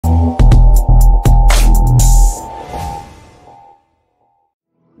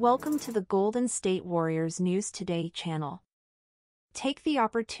Welcome to the Golden State Warriors News Today channel. Take the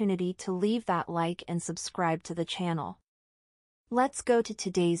opportunity to leave that like and subscribe to the channel. Let's go to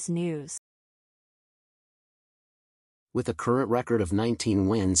today's news. With a current record of 19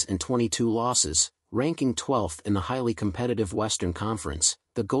 wins and 22 losses, ranking 12th in the highly competitive Western Conference,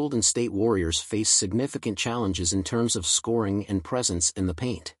 the Golden State Warriors face significant challenges in terms of scoring and presence in the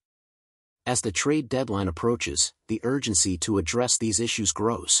paint. As the trade deadline approaches, the urgency to address these issues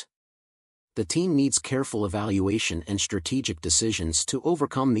grows. The team needs careful evaluation and strategic decisions to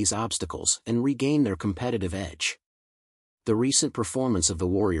overcome these obstacles and regain their competitive edge. The recent performance of the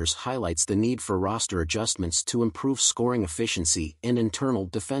Warriors highlights the need for roster adjustments to improve scoring efficiency and internal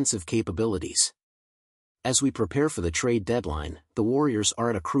defensive capabilities. As we prepare for the trade deadline, the Warriors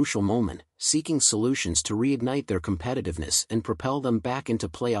are at a crucial moment, seeking solutions to reignite their competitiveness and propel them back into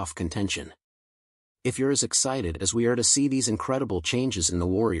playoff contention. If you're as excited as we are to see these incredible changes in the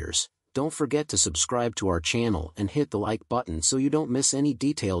Warriors, don't forget to subscribe to our channel and hit the like button so you don't miss any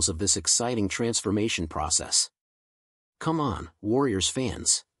details of this exciting transformation process. Come on, Warriors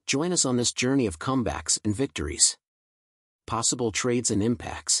fans, join us on this journey of comebacks and victories. Possible trades and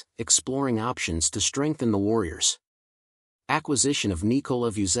impacts, exploring options to strengthen the Warriors. Acquisition of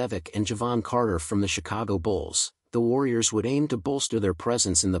Nikola Vucevic and Jevon Carter from the Chicago Bulls. The Warriors would aim to bolster their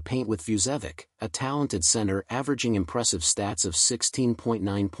presence in the paint with Vucevic, a talented center averaging impressive stats of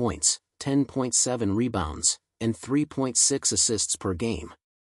 16.9 points, 10.7 rebounds, and 3.6 assists per game.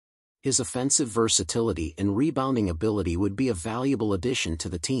 His offensive versatility and rebounding ability would be a valuable addition to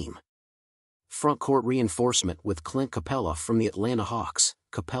the team. Frontcourt reinforcement with Clint Capela from the Atlanta Hawks.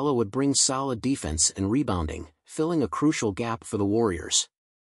 Capela would bring solid defense and rebounding, filling a crucial gap for the Warriors.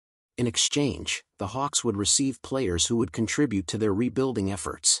 In exchange, the Hawks would receive players who would contribute to their rebuilding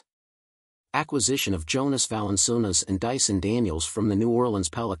efforts. Acquisition of Jonas Valanciunas and Dyson Daniels from the New Orleans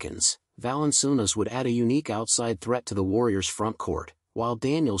Pelicans. Valanciunas would add a unique outside threat to the Warriors' frontcourt, while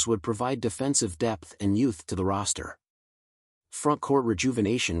Daniels would provide defensive depth and youth to the roster. Frontcourt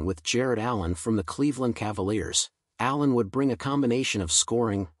rejuvenation with Jarrett Allen from the Cleveland Cavaliers. Allen would bring a combination of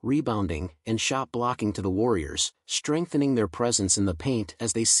scoring, rebounding, and shot blocking to the Warriors, strengthening their presence in the paint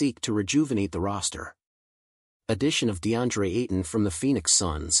as they seek to rejuvenate the roster. Addition of DeAndre Ayton from the Phoenix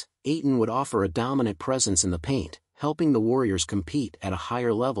Suns. Ayton would offer a dominant presence in the paint, helping the Warriors compete at a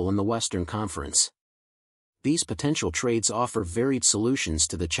higher level in the Western Conference. These potential trades offer varied solutions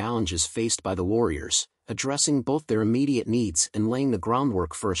to the challenges faced by the Warriors, addressing both their immediate needs and laying the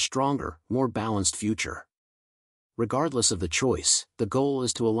groundwork for a stronger, more balanced future. Regardless of the choice, the goal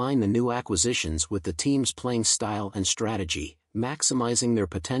is to align the new acquisitions with the team's playing style and strategy, maximizing their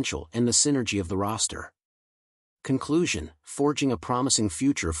potential and the synergy of the roster. Conclusion: forging a promising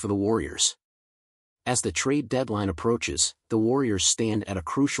future for the Warriors. As the trade deadline approaches, the Warriors stand at a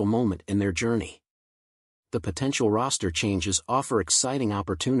crucial moment in their journey. The potential roster changes offer exciting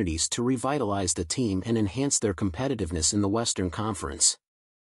opportunities to revitalize the team and enhance their competitiveness in the Western Conference.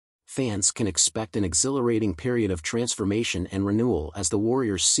 Fans can expect an exhilarating period of transformation and renewal as the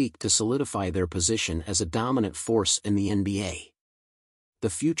Warriors seek to solidify their position as a dominant force in the NBA. The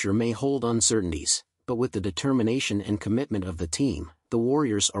future may hold uncertainties, but with the determination and commitment of the team, the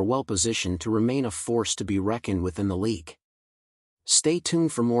Warriors are well positioned to remain a force to be reckoned with in the league. Stay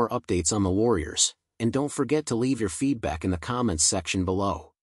tuned for more updates on the Warriors, and don't forget to leave your feedback in the comments section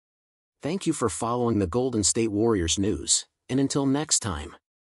below. Thank you for following the Golden State Warriors news, and until next time.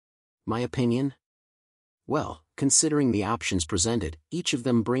 My opinion? Well, considering the options presented, each of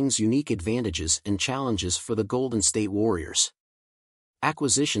them brings unique advantages and challenges for the Golden State Warriors.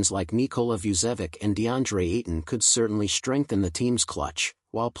 Acquisitions like Nikola Vucevic and DeAndre Ayton could certainly strengthen the team's clutch,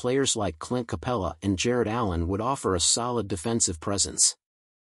 while players like Clint Capela and Jarrett Allen would offer a solid defensive presence.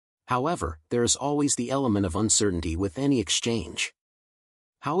 However, there is always the element of uncertainty with any exchange.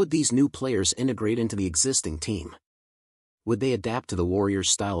 How would these new players integrate into the existing team? Would they adapt to the Warriors'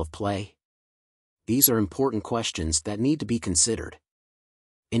 style of play? These are important questions that need to be considered.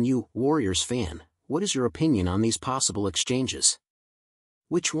 And you, Warriors fan, what is your opinion on these possible exchanges?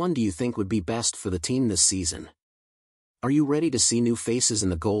 Which one do you think would be best for the team this season? Are you ready to see new faces in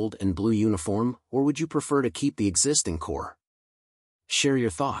the gold and blue uniform, or would you prefer to keep the existing core? Share your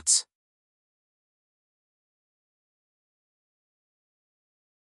thoughts.